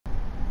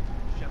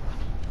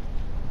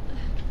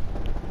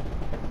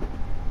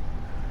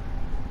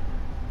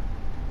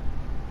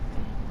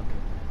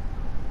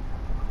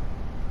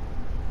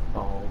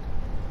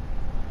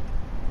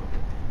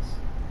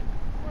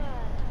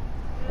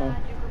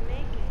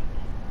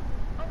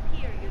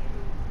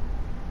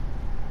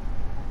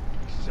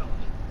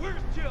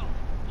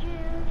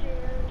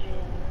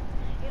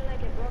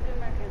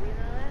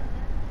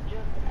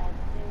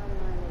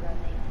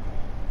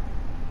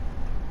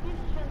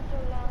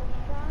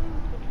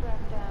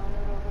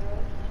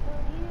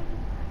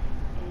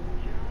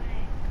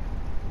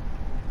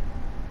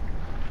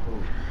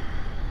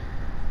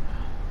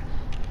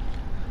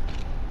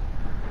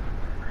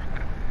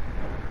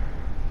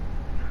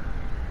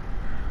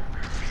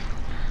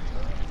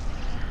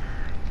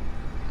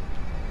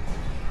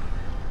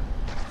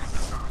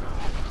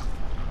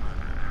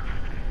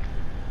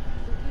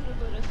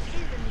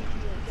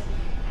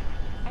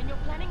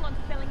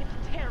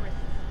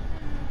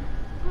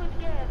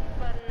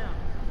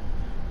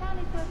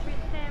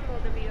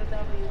of the VOW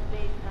is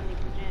based on the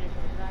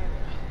progenitor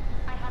virus.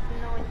 I have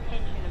no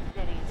intention of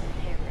setting it to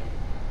terrorists.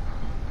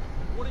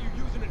 What are you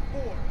using it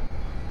for?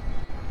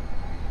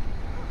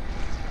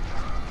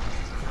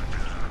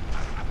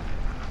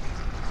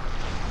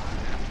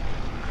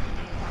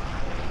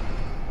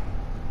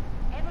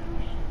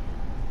 Evolution.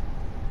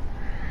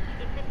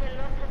 It's a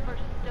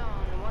philosopher's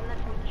stone, one that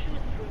will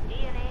choose through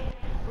DNA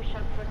who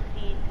shall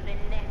proceed to the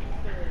next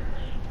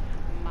stage.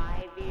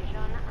 My vision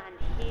and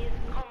his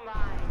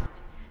combined.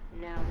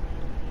 Now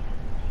made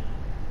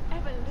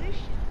reality.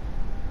 Evolution?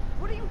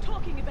 What are you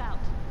talking about?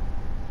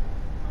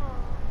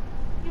 Oh,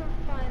 you'll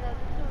find out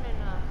soon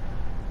enough.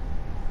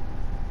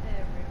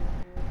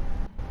 Everyone will.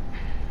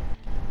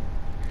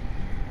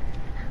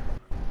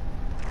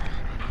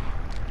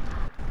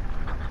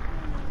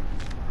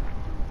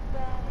 Too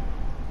bad.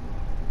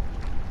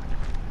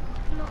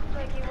 Looks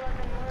like he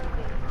wasn't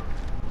worthy.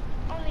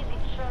 Only the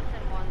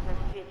chosen ones are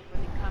fit for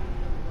the coming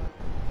new world.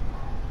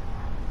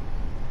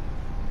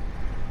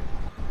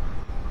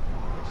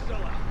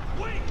 Stella,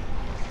 wait!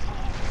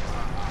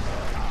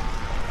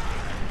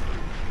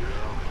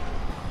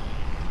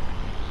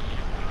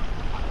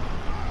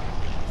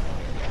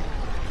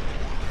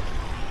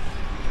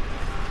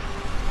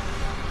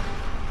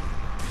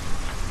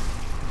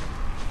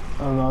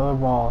 Another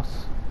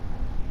boss.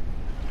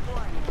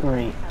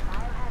 3.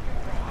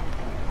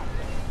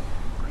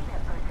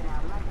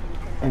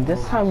 And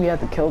this time we have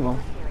to kill them.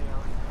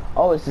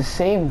 Oh, it's the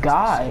same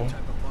guy. Type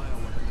of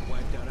bioweapon that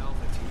wiped out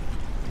Alpha Team.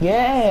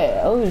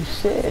 Yeah. Oh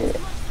shit.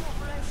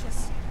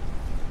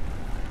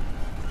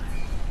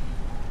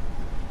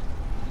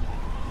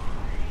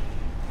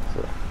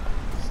 So,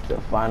 it's the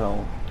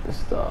final.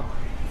 It's the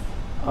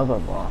other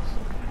boss.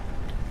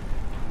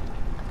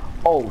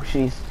 Oh,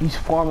 he's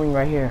farming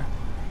right here.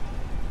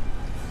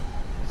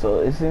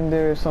 So isn't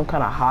there some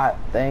kind of hot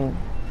thing?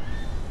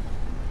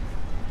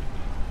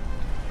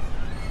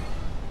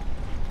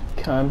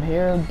 Come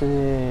here,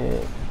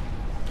 bitch.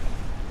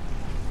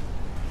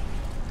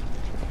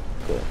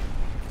 Good.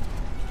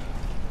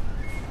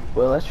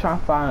 Well, let's try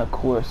and find a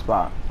cooler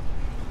spot.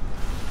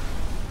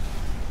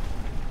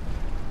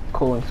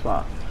 Cooling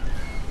spot.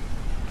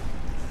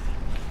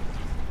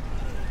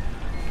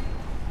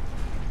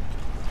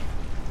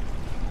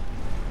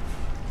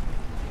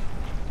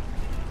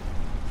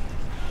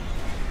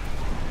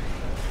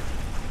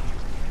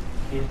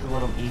 You have to let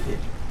them eat it.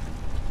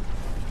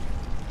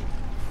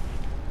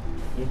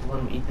 You have to let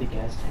them eat the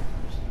gas tank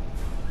first.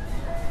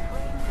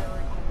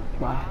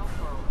 Why?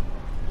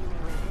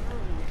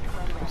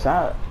 Is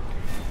that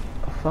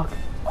a fuck?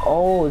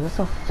 Oh, is this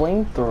a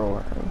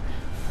flamethrower?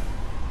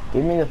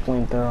 Give me the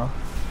flamethrower.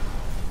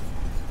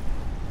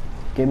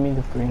 Give me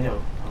the flamethrower.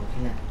 No,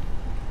 here.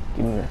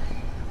 Give me the.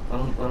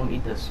 Let them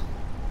eat this.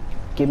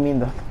 Give me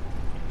the.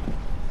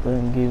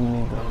 Then give me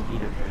Let them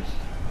eat it first.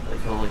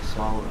 Like they'll like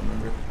swallow it,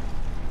 remember?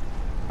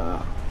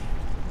 the.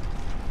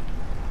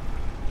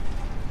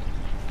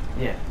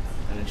 Yeah,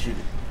 and then shoot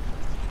it.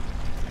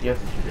 You have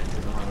to shoot it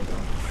to the harm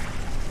zone.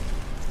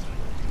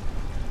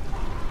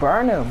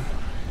 Burn him.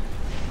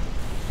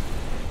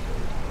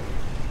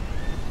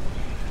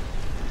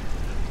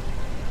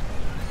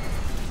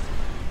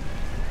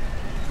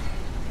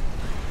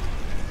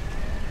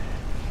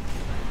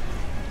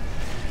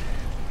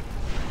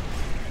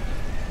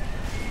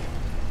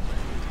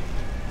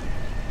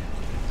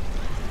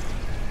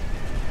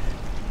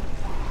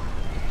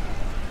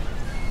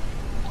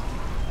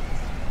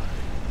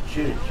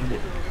 Shoot it, shoot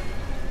it.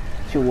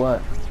 Shoot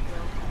what?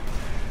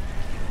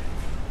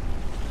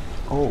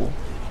 Oh.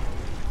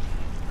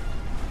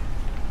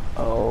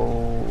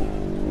 Oh.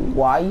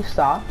 Why you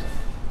stopped?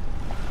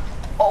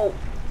 Oh.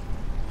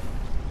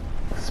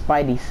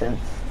 Spidey sense.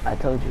 I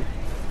told you.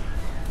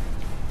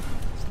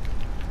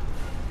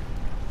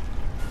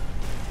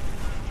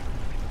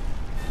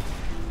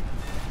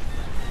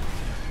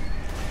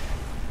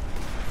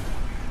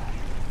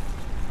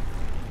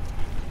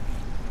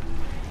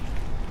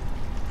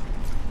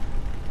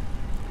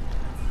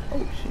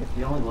 Oh shit.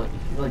 You only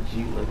let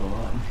you live a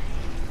lot.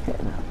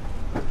 Yeah, no.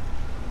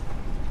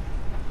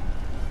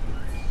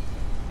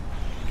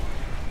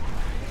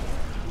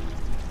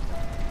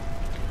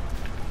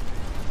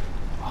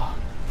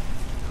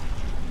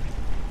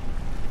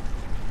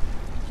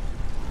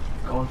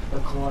 Going for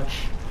the clutch.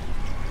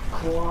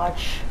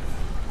 Clutch.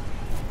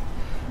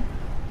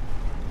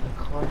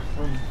 The clutch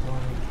from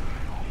Floyd.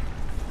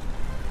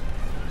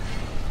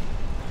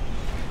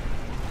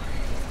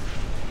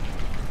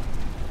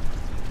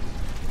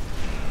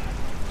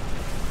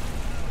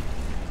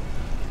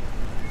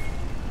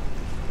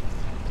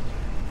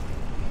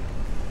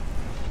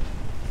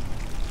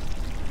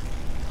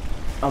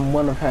 I'm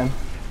one of him.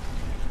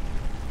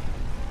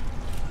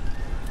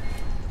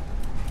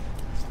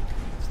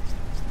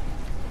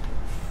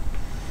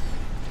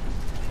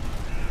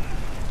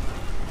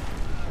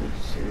 Are you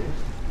serious?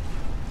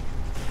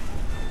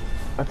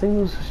 I think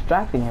he was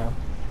distracting him.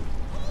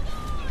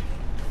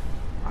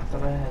 I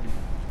thought I had...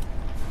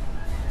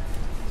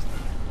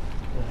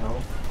 The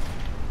hell?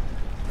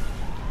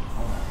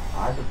 Oh, I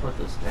had to put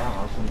this down.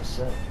 I was gonna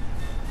sit.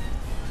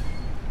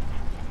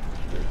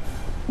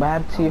 What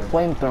happened to your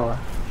flamethrower?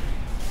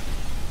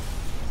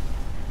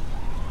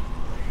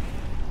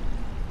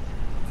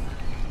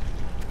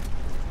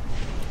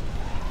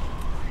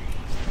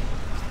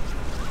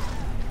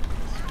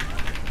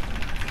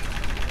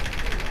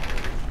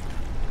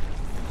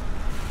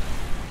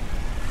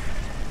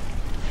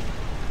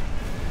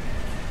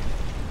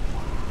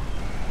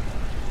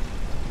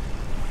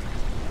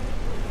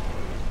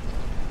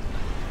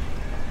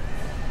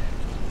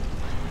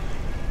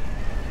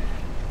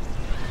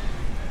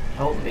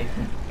 Help me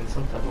in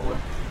some type of way.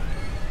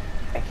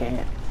 I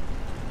can't.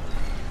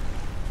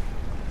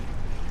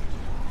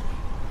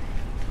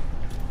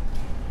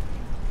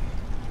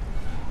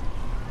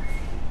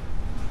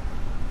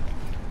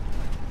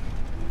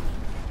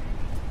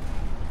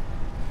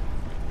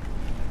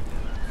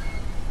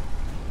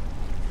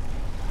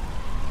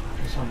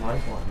 There's some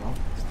rifle, no?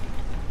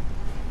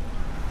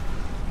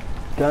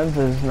 Guns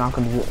is not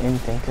gonna do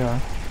anything to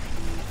him.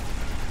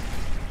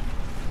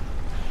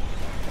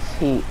 It's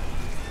heat.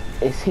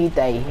 It's heat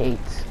that he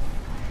hates.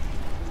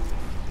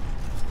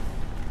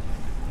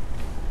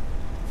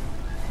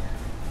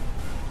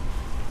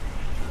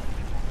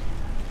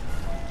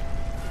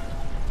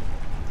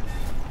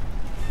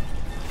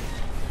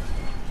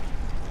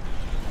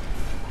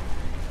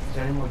 Is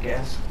there any more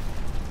gas?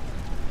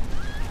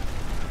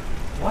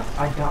 What?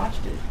 I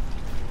dodged it.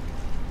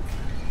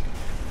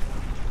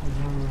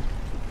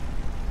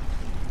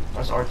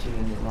 Press R2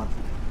 and you run.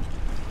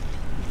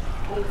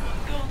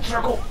 Oh,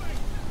 circle!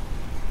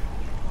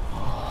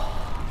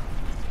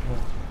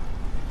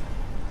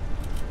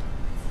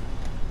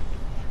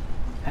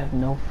 I have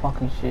no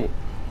fucking shit.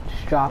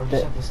 Just drop Or it.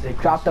 just have to stay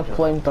Drop the close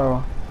to each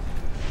flamethrower.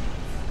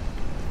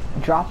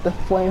 Drop the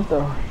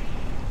flamethrower.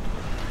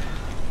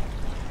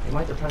 You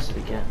might have to press it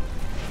again,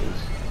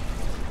 please.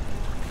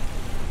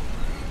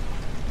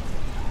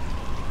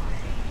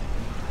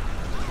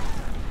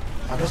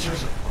 I guess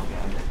there's a... Oh,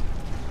 behind it.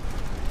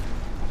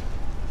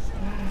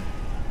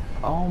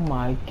 Oh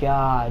my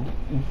god.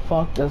 You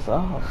fucked us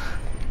up.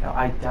 No,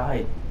 I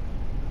died.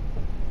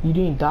 You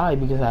didn't die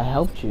because I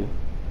helped you.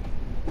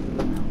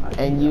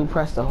 And you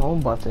pressed the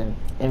home button.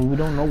 And we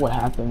don't know what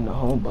happened in the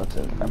home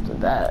button after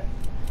that.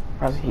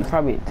 He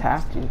probably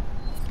attacked you.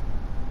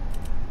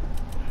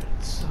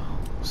 So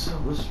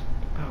was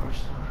power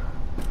starter.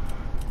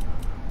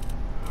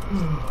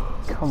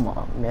 Come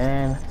on,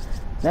 man.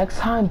 Next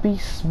time, be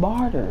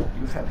smarter.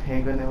 You have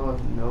handgun ammo,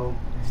 no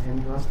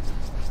handgun.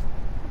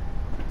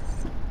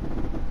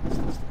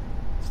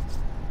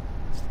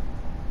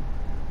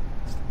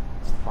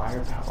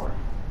 Firepower.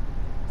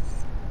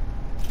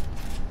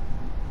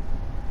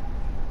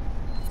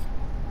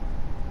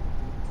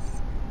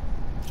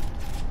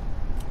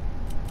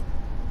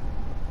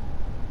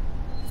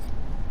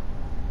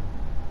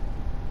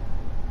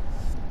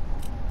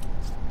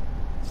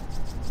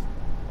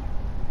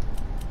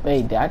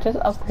 Wait, did I just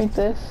upgrade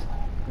this?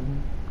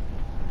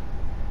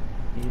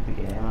 You need to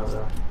get ammo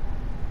though.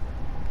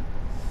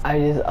 I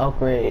just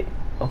upgrade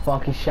a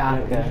fucking Yeah,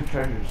 shotgun. here's your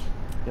treasures.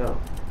 Yo,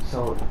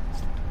 sell it.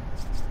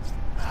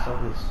 Sell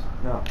this.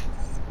 No.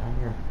 Down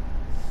here.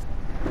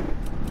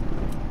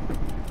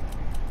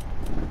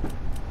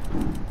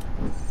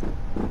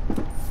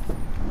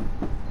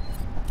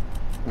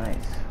 Nice.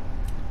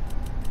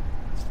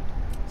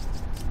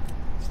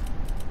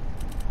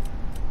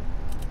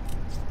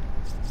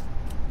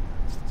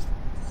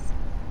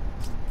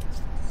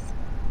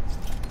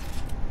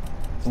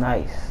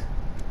 Nice.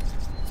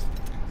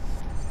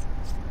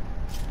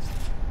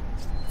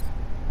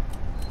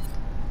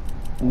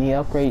 Can you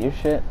upgrade your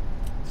shit?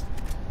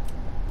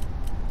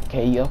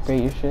 Can you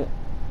upgrade your shit?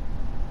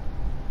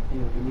 Yo,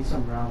 give me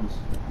some rounds.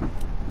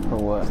 For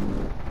what?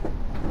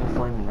 The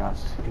flaming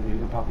rounds. Because you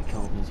can probably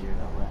kill them easier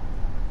that way.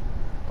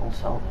 Don't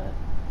sell that.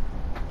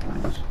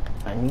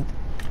 I need.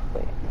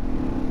 Wait.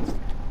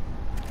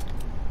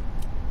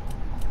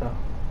 Oh.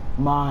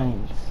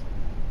 Mines.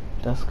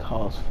 That's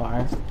cause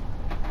fire.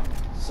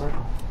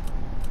 Circle.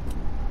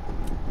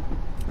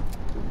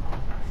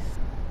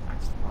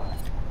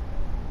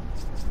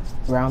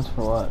 Rounds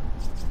for what?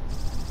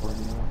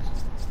 Flaming rounds.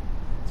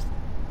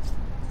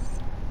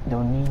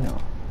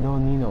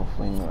 Don't need no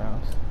flaming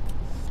rounds.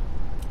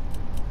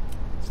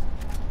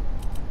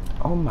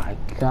 Oh my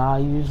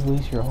god, you just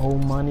waste your whole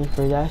money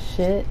for that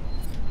shit?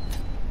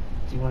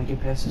 Do you want to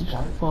get past this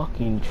part?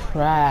 Fucking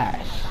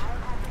trash.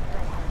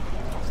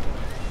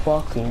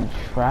 Fucking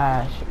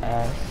trash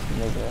ass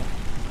nigga.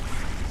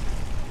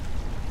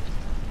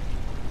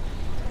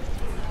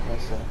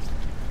 That's it.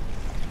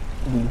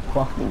 You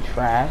fucking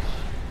trash.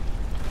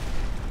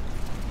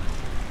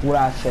 What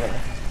I say?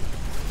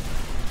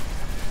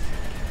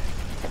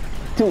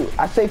 Dude,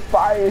 I say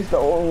fire is the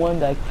only one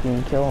that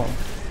can kill him.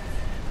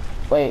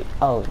 Wait,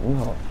 oh,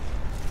 no.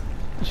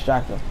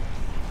 Distract him.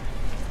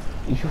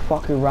 You should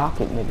fucking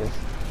rocket, niggas.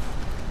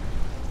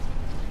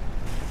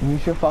 You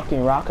should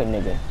fucking rocket,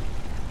 nigga.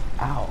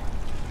 Ow.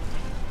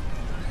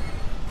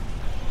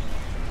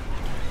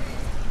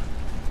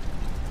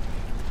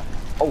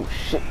 Oh,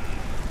 shit.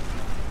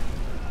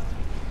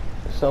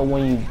 So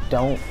when you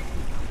don't...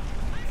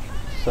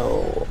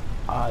 So,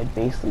 I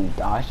basically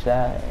dodged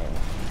that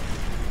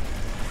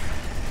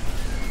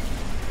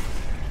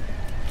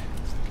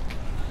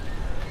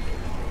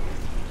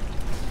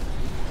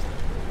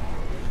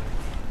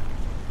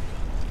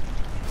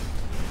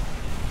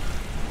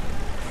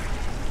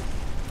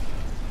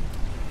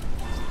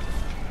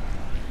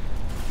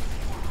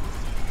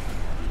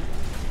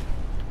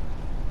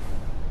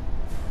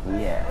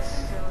and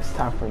yes, it's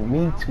time for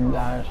me to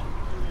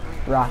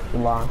rocket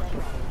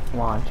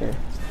launcher.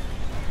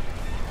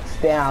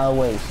 Stay out of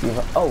the way, Steve.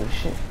 Oh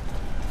shit.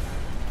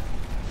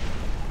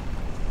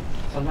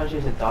 Sometimes you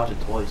have to dodge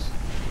it twice.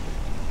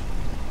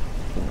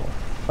 In your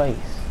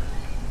face.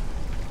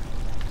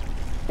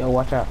 Yo,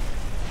 watch out.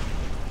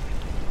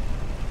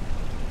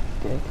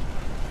 Dick.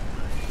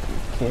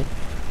 Kid.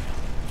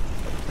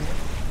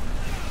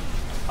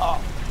 Oh.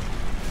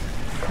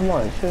 Come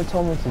on, you should have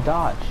told me to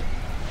dodge.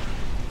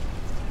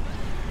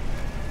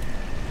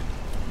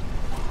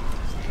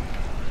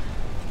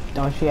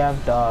 Don't you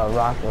have the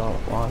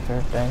rocket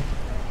launcher thing?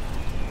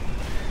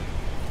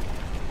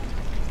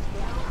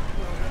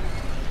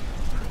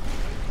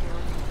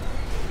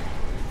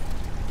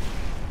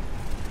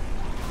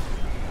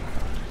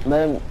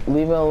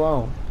 Leave it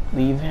alone.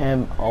 Leave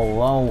him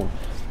alone.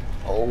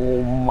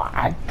 Oh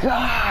my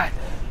god.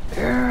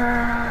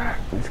 I'm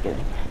just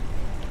kidding.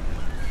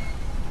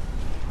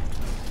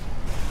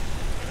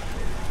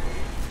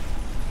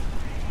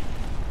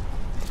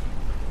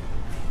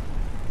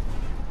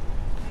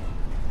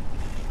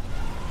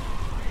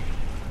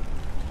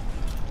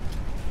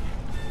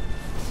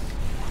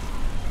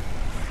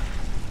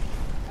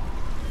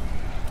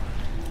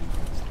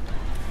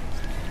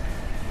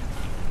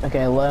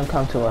 Okay, let him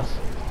come to us.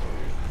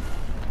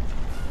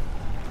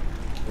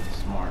 It's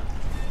smart.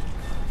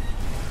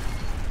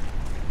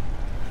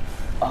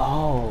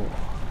 Oh,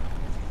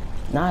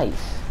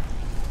 nice.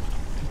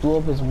 Blew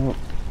up his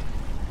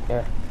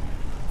here.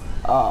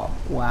 Oh,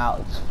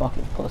 wow, it's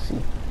fucking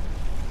pussy.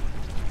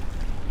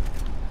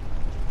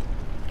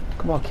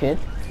 Come on, kid.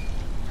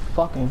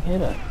 Fucking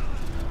hit her.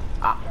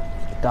 Ah,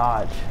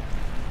 dodge.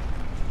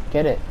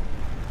 Get it.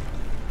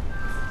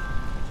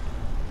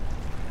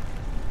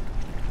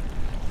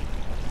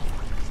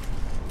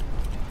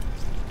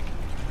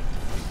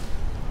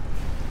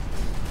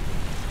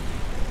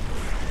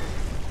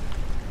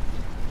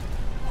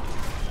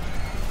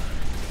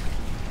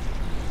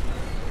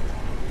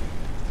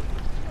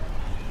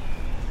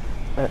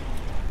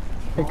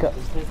 Pick up.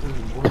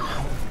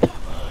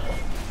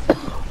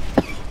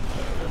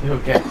 You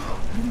okay?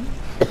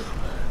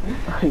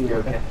 Are you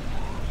okay?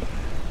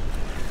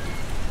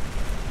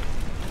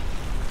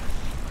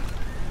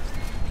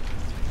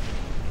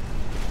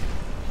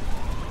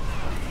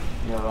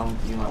 Yo,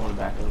 you might want to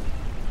back up.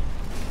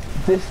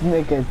 This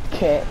nigga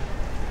can't.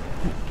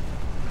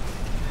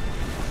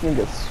 This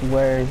nigga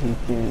swears he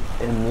can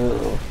in the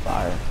middle of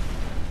fire.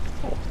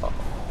 Oh.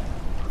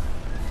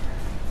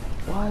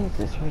 Why is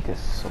this nigga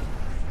so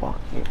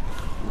fucking?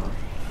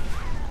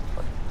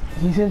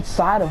 He's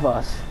inside of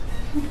us.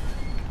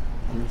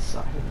 I'm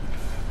inside of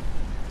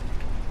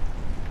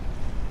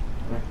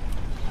it.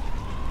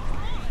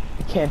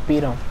 You can't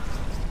beat him.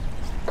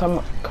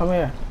 Come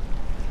here.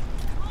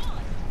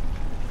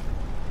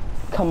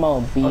 Come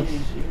on, beast.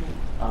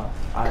 I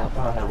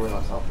thought I had weight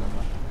myself. Never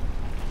mind.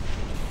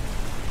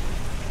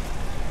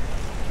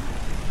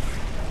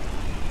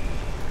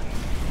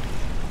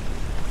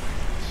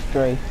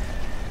 Straight.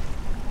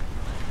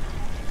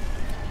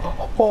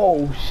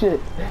 Oh shit.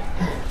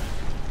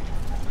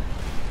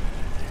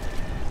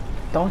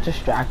 Don't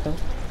distract him.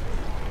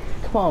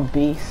 Come on,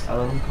 beast. I'll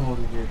let him come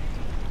over here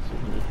so we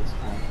can eat this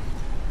time.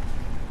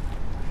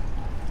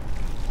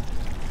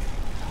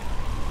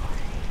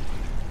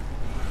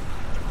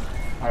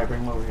 Alright,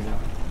 bring him over here now.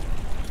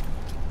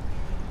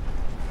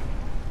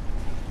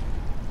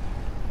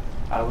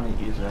 I wouldn't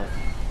use that.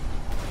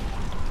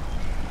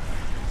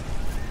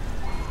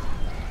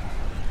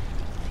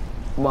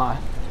 Why?